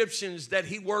Egyptians that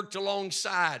he worked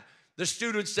alongside, the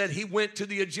students that he went to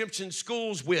the Egyptian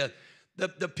schools with,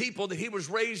 the people that he was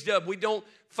raised up. We don't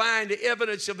find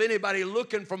evidence of anybody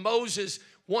looking for Moses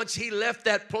once he left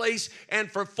that place.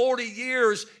 And for 40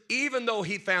 years, even though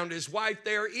he found his wife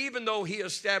there, even though he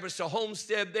established a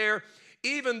homestead there,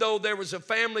 even though there was a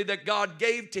family that God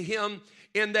gave to him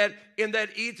in that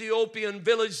Ethiopian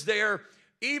village there,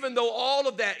 even though all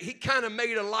of that, he kind of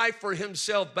made a life for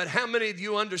himself. But how many of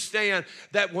you understand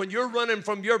that when you're running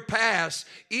from your past,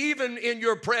 even in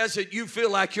your present, you feel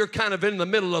like you're kind of in the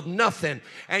middle of nothing,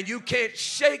 and you can't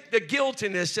shake the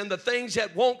guiltiness and the things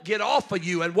that won't get off of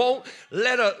you and won't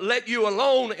let you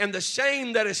alone, and the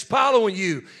shame that is following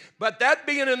you. But that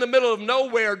being in the middle of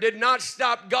nowhere did not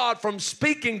stop God from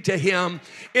speaking to him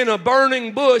in a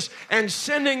burning bush and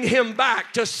sending him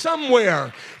back to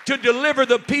somewhere to deliver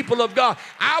the people of God.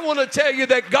 I want to tell you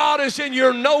that God is in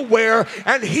your nowhere,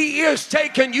 and He is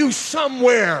taking you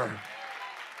somewhere.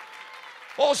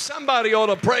 Oh, somebody ought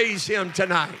to praise Him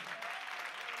tonight.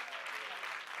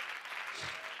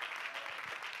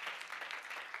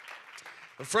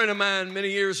 A friend of mine many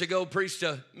years ago preached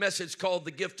a message called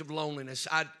The Gift of Loneliness.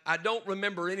 I don't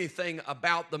remember anything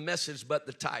about the message but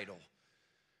the title.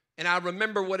 And I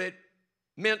remember what it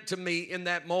meant to me in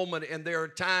that moment. And there are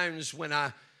times when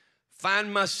I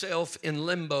find myself in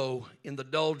limbo, in the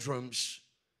doldrums,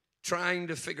 trying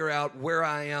to figure out where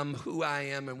I am, who I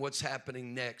am, and what's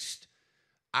happening next.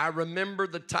 I remember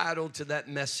the title to that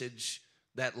message,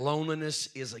 that loneliness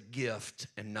is a gift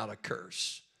and not a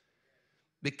curse.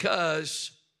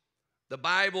 Because the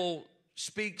Bible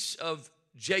speaks of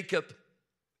Jacob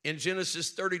in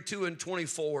Genesis 32 and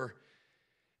 24,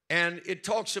 and it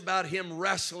talks about him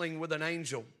wrestling with an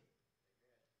angel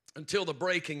until the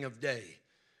breaking of day.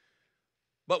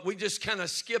 But we just kind of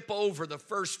skip over the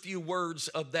first few words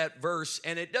of that verse,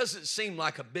 and it doesn't seem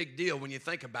like a big deal when you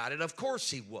think about it. Of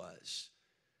course he was.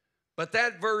 But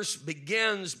that verse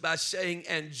begins by saying,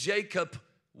 and Jacob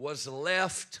was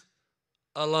left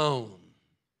alone.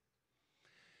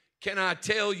 Can I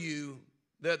tell you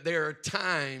that there are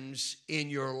times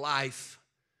in your life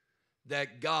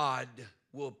that God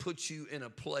will put you in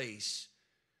a place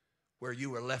where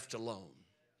you are left alone?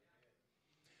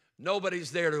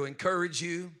 Nobody's there to encourage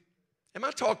you. Am I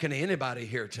talking to anybody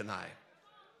here tonight?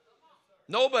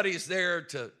 Nobody's there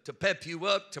to pep you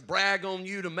up, to brag on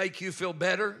you, to make you feel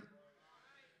better.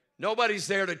 Nobody's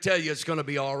there to tell you it's going to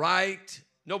be all right.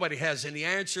 Nobody has any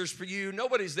answers for you.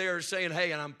 Nobody's there saying,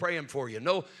 hey, and I'm praying for you.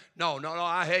 No,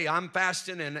 hey, I'm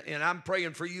fasting and I'm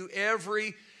praying for you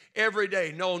every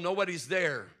day. No, nobody's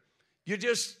there. You're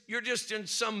just in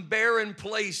some barren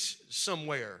place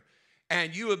somewhere,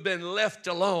 and you have been left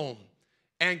alone.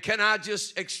 And can I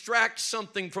just extract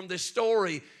something from this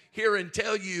story here and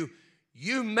tell you,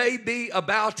 You may be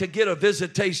about to get a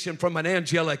visitation from an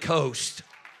angelic host.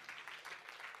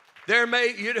 There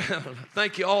may,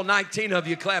 thank you, all 19 of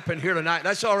you clapping here tonight.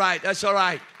 That's all right, that's all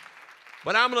right.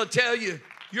 But I'm going to tell you,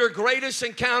 your greatest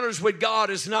encounters with God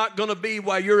is not going to be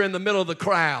while you're in the middle of the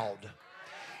crowd.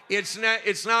 It's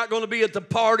not going to be at the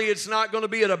party. It's not going to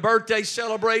be at a birthday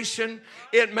celebration.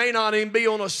 It may not even be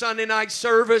on a Sunday night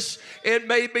service. It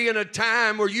may be in a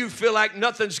time where you feel like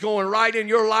nothing's going right in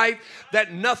your life,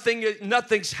 that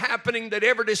nothing's happening, that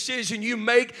every decision you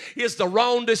make is the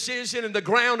wrong decision and the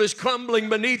ground is crumbling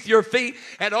beneath your feet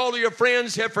and all of your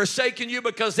friends have forsaken you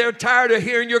because they're tired of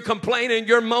hearing your complaining,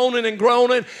 you're moaning and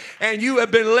groaning, and you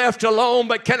have been left alone.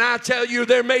 But can I tell you,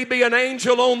 there may be an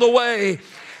angel on the way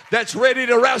that's ready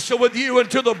to wrestle with you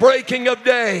until the breaking of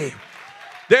day.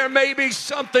 There may be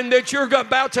something that you're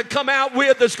about to come out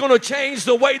with that's going to change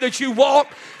the way that you walk,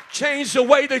 change the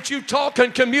way that you talk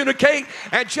and communicate,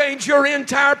 and change your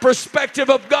entire perspective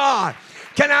of God.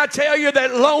 Can I tell you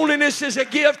that loneliness is a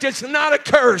gift? It's not a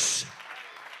curse.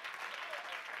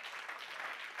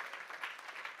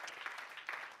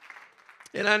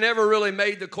 And I never really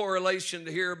made the correlation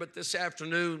to here, but this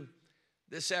afternoon,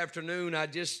 I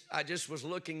just was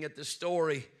looking at the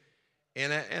story,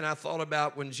 and I thought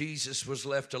about when Jesus was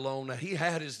left alone. Now, he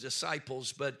had his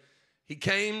disciples, but he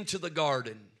came to the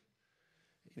garden,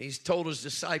 and he told his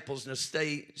disciples, "Now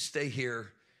stay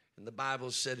here." And the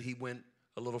Bible said he went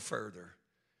a little further.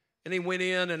 And he went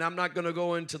in, and I'm not going to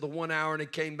go into the 1 hour, and he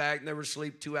came back, and they were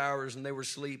asleep 2 hours, and they were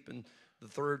asleep in the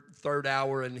third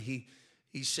hour, and he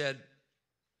said,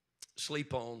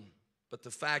 "Sleep on." But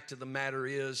the fact of the matter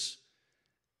is,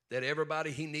 that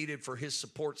everybody he needed for his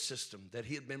support system that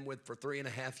he had been with for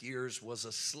 3.5 years was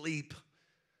asleep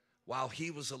while he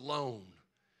was alone.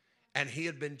 And he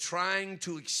had been trying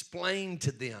to explain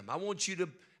to them. I want you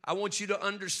to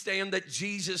understand that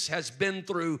Jesus has been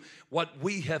through what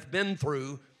we have been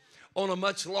through on a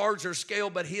much larger scale,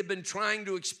 but he had been trying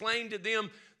to explain to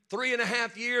them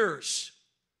 3.5 years.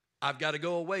 I've got to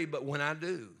go away, but when I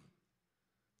do,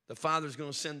 the Father's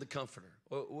going to send the Comforter.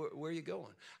 Where are you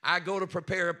going? I go to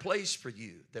prepare a place for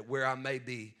you, that where I may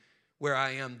be, where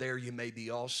I am, there you may be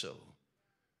also.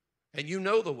 And you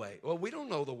know the way. Well, we don't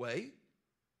know the way.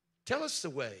 Tell us the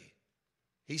way.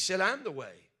 He said, "I'm the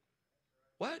way."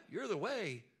 What? You're the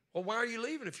way? Well, why are you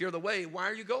leaving? If you're the way, why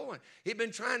are you going? He'd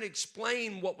been trying to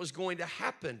explain what was going to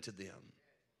happen to them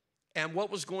and what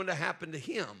was going to happen to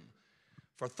him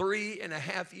for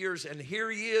 3.5 years. And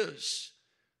here he is,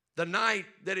 the night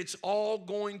that it's all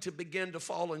going to begin to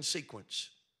fall in sequence.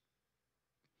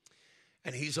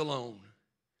 And he's alone.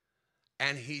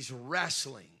 And he's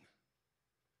wrestling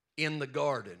in the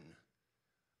garden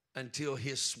until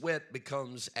his sweat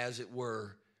becomes, as it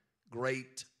were,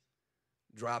 great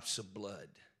drops of blood.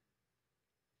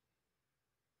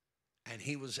 And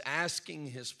he was asking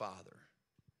his Father,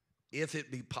 if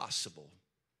it be possible.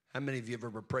 How many of you have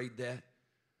ever prayed that?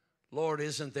 Lord,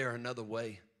 isn't there another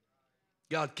way?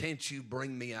 God, can't you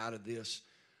bring me out of this?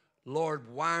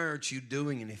 Lord, why aren't you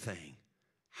doing anything?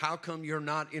 How come you're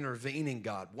not intervening,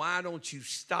 God? Why don't you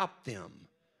stop them?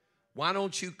 Why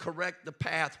don't you correct the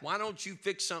path? Why don't you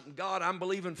fix something? God, I'm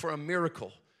believing for a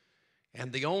miracle.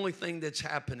 And the only thing that's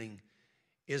happening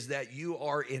is that you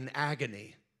are in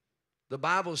agony. The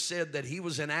Bible said that he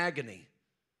was in agony.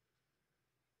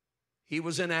 He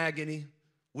was in agony.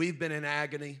 We've been in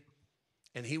agony.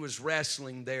 And he was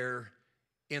wrestling there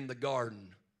in the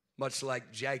garden, much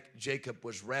like Jacob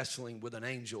was wrestling with an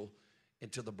angel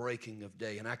into the breaking of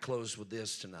day. And I close with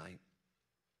this tonight.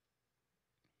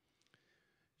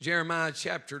 Jeremiah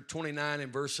chapter 29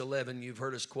 and verse 11. You've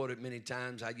heard us quote it many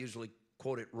times. I usually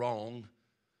quote it wrong.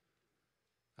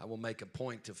 I will make a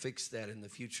point to fix that in the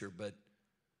future. But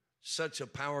such a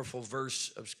powerful verse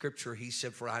of Scripture. He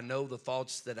said, "For I know the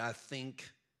thoughts that I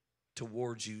think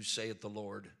towards you, saith the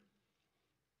Lord.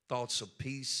 Thoughts of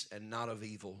peace and not of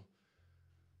evil."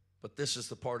 But this is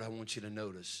the part I want you to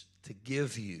notice. To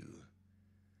give you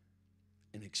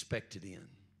an expected end.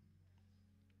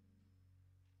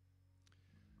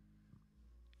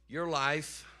 Your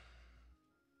life,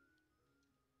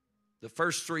 the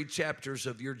first 3 chapters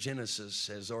of your Genesis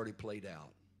has already played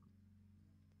out.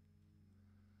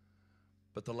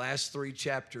 But the last 3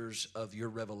 chapters of your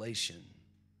Revelation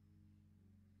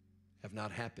have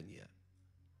not happened yet.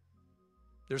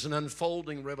 There's an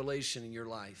unfolding revelation in your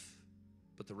life,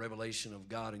 but the revelation of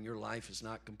God in your life is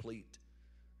not complete.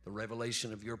 The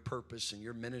revelation of your purpose and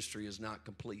your ministry is not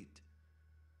complete.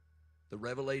 The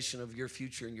revelation of your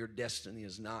future and your destiny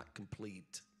is not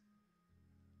complete.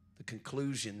 The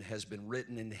conclusion has been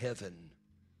written in heaven,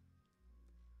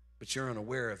 but you're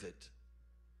unaware of it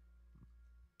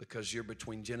because you're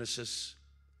between Genesis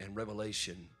and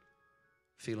Revelation,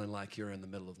 feeling like you're in the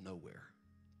middle of nowhere.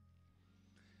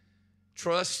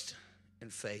 Trust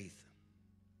and faith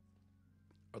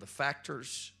are the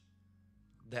factors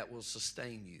that will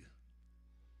sustain you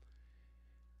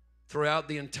throughout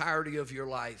the entirety of your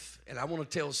life. And I want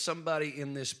to tell somebody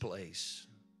in this place,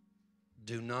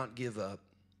 do not give up.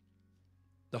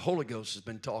 The Holy Ghost has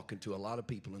been talking to a lot of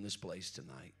people in this place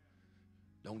tonight.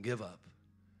 Don't give up.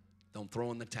 Don't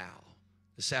throw in the towel.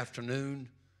 This afternoon,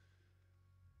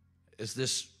 as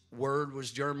this word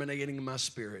was germinating in my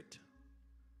spirit,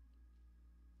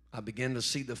 I began to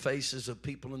see the faces of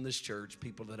people in this church,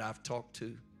 people that I've talked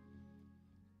to.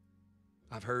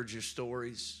 I've heard your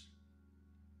stories.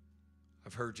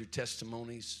 I've heard your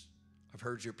testimonies. I've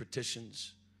heard your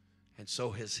petitions. And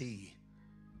so has he.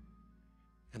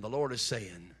 And the Lord is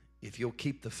saying, if you'll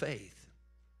keep the faith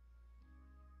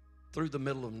through the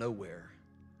middle of nowhere,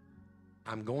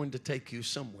 I'm going to take you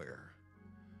somewhere.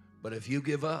 But if you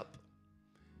give up,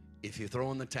 if you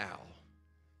throw in the towel,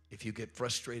 if you get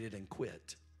frustrated and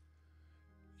quit,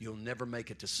 you'll never make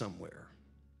it to somewhere.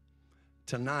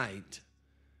 Tonight,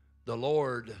 the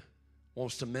Lord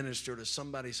wants to minister to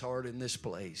somebody's heart in this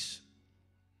place.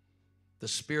 The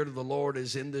Spirit of the Lord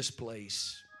is in this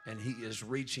place, and he is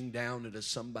reaching down into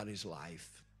somebody's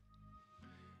life.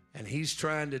 And he's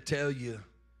trying to tell you,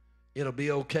 it'll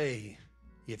be okay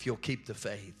if you'll keep the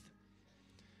faith.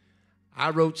 I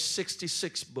wrote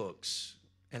 66 books,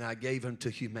 and I gave them to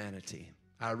humanity.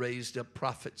 I raised up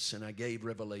prophets, and I gave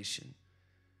revelation.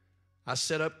 I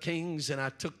set up kings, and I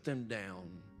took them down.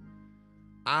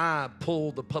 I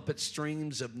pulled the puppet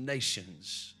strings of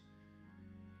nations.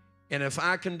 And if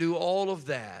I can do all of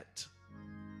that,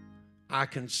 I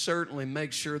can certainly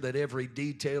make sure that every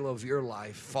detail of your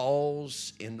life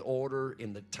falls in order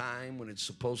in the time when it's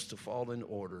supposed to fall in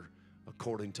order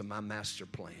according to my master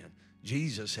plan.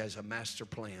 Jesus has a master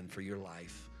plan for your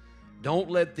life. Don't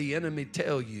let the enemy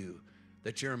tell you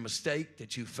that you're a mistake,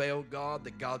 that you failed God,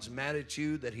 that God's mad at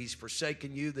you, that he's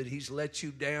forsaken you, that he's let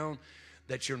you down,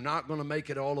 that you're not going to make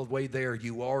it all the way there.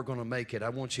 You are going to make it. I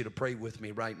want you to pray with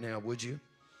me right now, would you?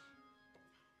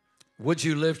 Would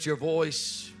you lift your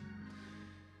voice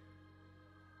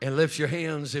and lift your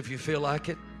hands if you feel like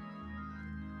it?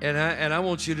 And I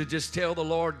want you to just tell the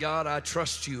Lord, God, I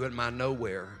trust you in my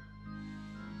nowhere.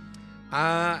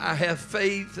 I have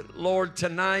faith, Lord,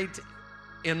 tonight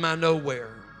in my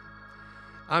nowhere.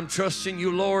 I'm trusting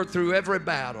you, Lord, through every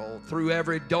battle, through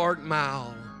every dark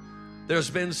mile. There's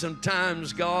been some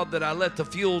times, God, that I let the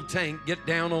fuel tank get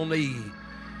down on E,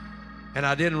 and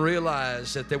I didn't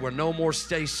realize that there were no more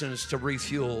stations to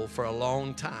refuel for a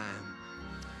long time.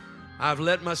 I've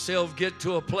let myself get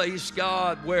to a place,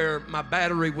 God, where my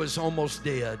battery was almost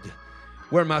dead,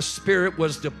 where my spirit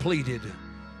was depleted.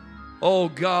 Oh,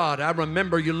 God, I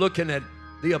remember you looking at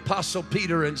the Apostle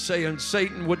Peter and saying,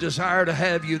 Satan would desire to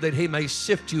have you that he may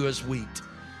sift you as wheat.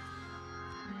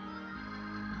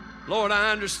 Lord,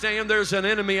 I understand there's an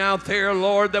enemy out there,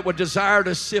 Lord, that would desire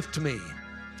to sift me,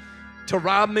 to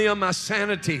rob me of my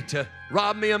sanity, to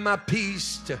rob me of my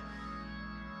peace, to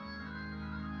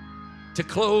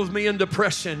clothe me in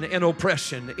depression and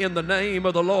oppression in the name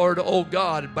of the Lord, oh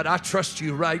God. But I trust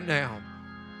you right now.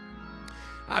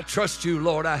 I trust you,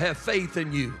 Lord. I have faith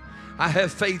in you. I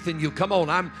have faith in you. Come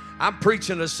on, I'm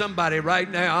preaching to somebody right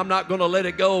now. I'm not going to let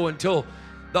it go until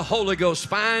the Holy Ghost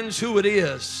finds who it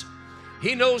is.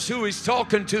 He knows who he's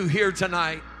talking to here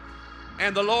tonight.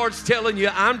 And the Lord's telling you,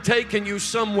 I'm taking you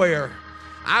somewhere.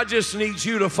 I just need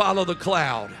you to follow the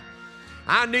cloud.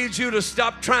 I need you to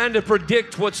stop trying to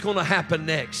predict what's going to happen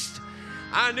next.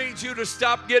 I need you to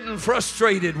stop getting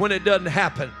frustrated when it doesn't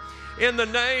happen. In the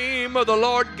name of the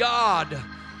Lord God,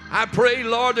 I pray,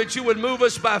 Lord, that you would move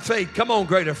us by faith. Come on,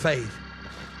 greater faith.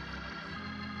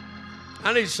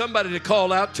 I need somebody to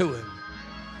call out to him.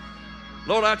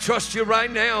 Lord, I trust you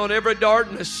right now in every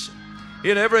darkness,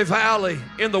 in every valley,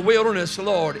 in the wilderness,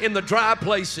 Lord, in the dry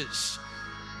places.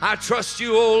 I trust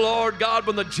you, oh Lord God,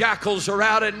 when the jackals are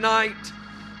out at night.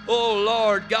 Oh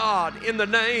Lord God, in the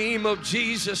name of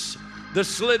Jesus, the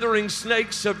slithering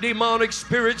snakes of demonic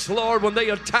spirits, Lord, when they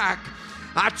attack,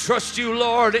 I trust you,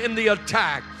 Lord, in the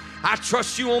attack. I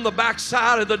trust you on the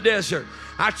backside of the desert.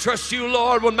 I trust you,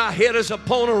 Lord, when my head is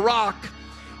upon a rock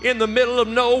in the middle of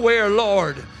nowhere,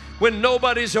 Lord. When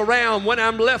nobody's around, when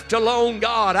I'm left alone,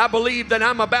 God, I believe that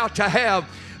I'm about to have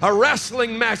a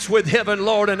wrestling match with heaven,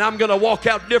 Lord, and I'm going to walk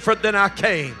out different than I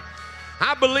came.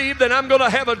 I believe that I'm going to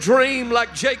have a dream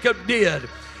like Jacob did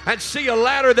and see a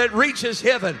ladder that reaches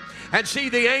heaven and see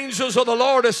the angels of the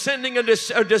Lord ascending and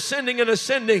descending and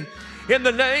ascending In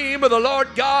the name of the Lord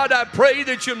God, I pray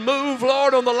that you move,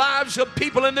 Lord, on the lives of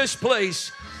people in this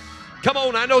place. Come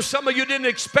on, I know some of you didn't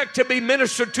expect to be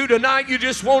ministered to tonight. You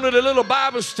just wanted a little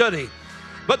Bible study.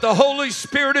 But the Holy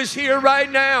Spirit is here right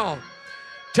now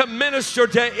to minister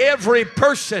to every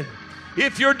person.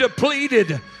 If you're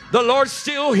depleted, the Lord's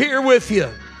still here with you.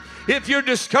 If you're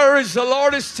discouraged, the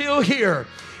Lord is still here.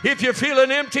 If you're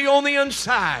feeling empty on the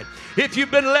inside, if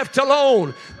you've been left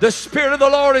alone, the Spirit of the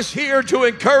Lord is here to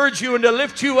encourage you and to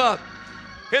lift you up.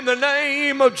 In the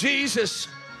name of Jesus,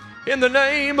 in the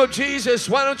name of Jesus,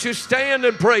 why don't you stand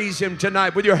and praise Him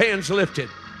tonight with your hands lifted?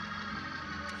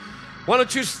 Why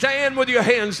don't you stand with your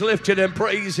hands lifted and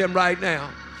praise Him right now?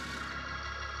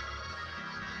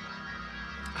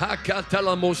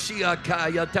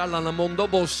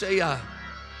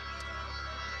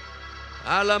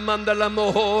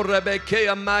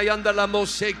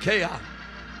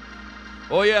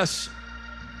 Oh, yes.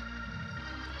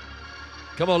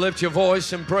 Come on, lift your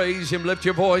voice and praise Him. Lift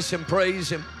your voice and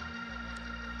praise Him.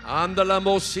 Andala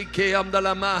mosike,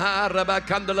 andala mahara,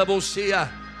 bakandala bosia.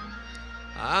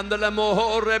 Andala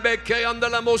moho, rebeke,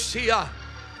 andala mosia.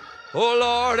 Oh,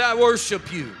 Lord, I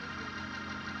worship you.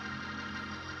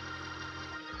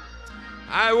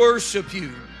 I worship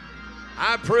you.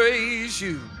 I praise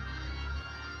you.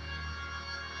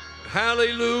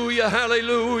 Hallelujah,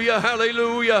 hallelujah,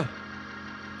 hallelujah.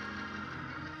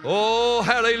 Oh,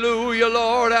 hallelujah,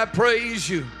 Lord, I praise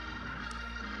you.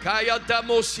 Kayata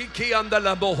mosiki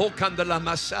andala bohokandala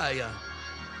masaya.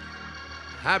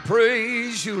 I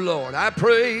praise you, Lord. I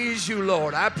praise you,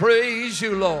 Lord. I praise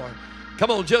you, Lord.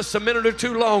 Come on, just a minute or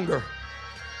two longer.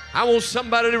 I want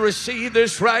somebody to receive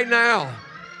this right now.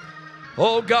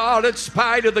 Oh, God, in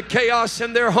spite of the chaos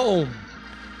in their home,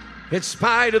 in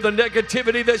spite of the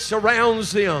negativity that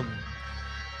surrounds them,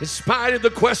 in spite of the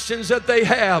questions that they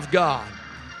have, God.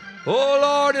 Oh,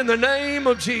 Lord, in the name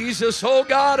of Jesus, oh,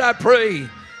 God, I pray,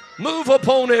 move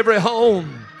upon every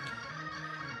home.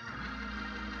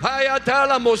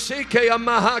 Payatala mosike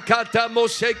amahakata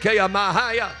moseke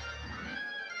amahaya.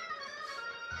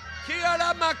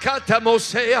 Kiala makata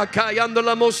mosea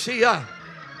kayandala mosia.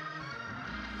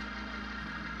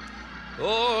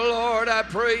 Oh, Lord, I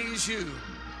praise you.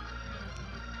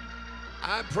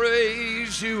 I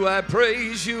praise you. I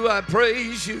praise you. I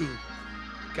praise you.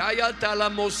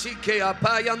 Kayatala mosike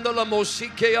apayandala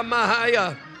mosike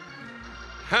amahaya.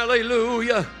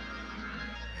 Hallelujah.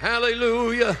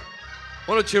 Hallelujah.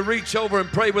 Why don't you reach over and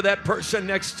pray with that person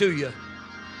next to you?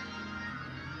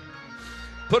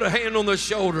 Put a hand on the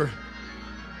shoulder.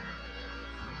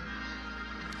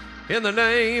 In the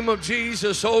name of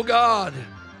Jesus, oh God,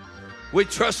 we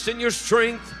trust in your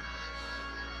strength.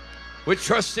 We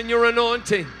trust in your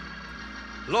anointing.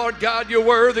 Lord God, you're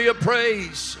worthy of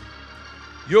praise.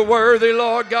 You're worthy,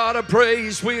 Lord God, of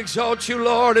praise. We exalt you,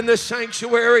 Lord, in this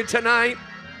sanctuary tonight.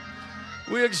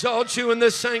 We exalt you in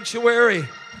this sanctuary.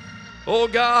 Oh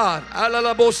God,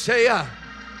 alalabosea.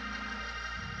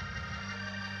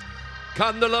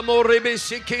 Kandala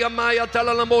morebisiki amaya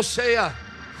talalamosea.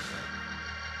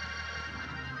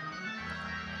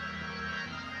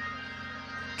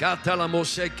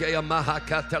 Katalamoseke amaha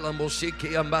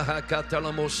katalamosiki amaha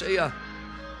katalamosea.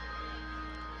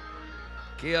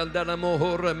 Kiandala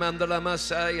mohore mandala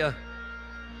masaya.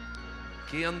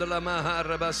 Kiandala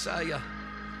mahara basaya.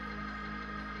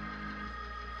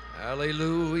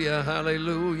 Hallelujah,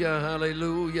 hallelujah,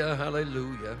 hallelujah,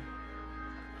 hallelujah.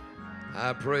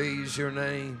 I praise your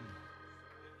name.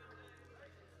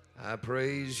 I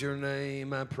praise your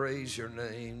name. I praise your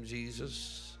name,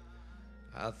 Jesus.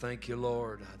 I thank you,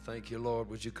 Lord. I thank you, Lord.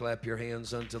 Would you clap your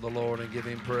hands unto the Lord and give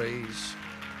Him praise?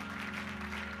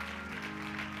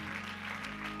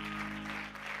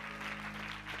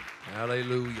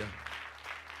 Hallelujah.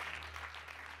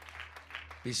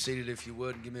 Be seated if you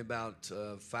would. Give me about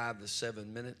 5 to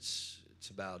 7 minutes.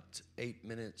 It's about 8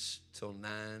 minutes till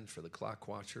 9 for the clock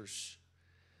watchers.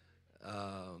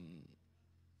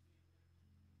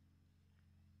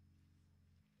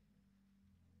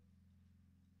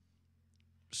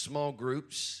 Small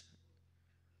groups.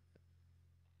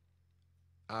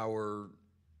 Our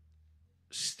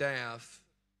staff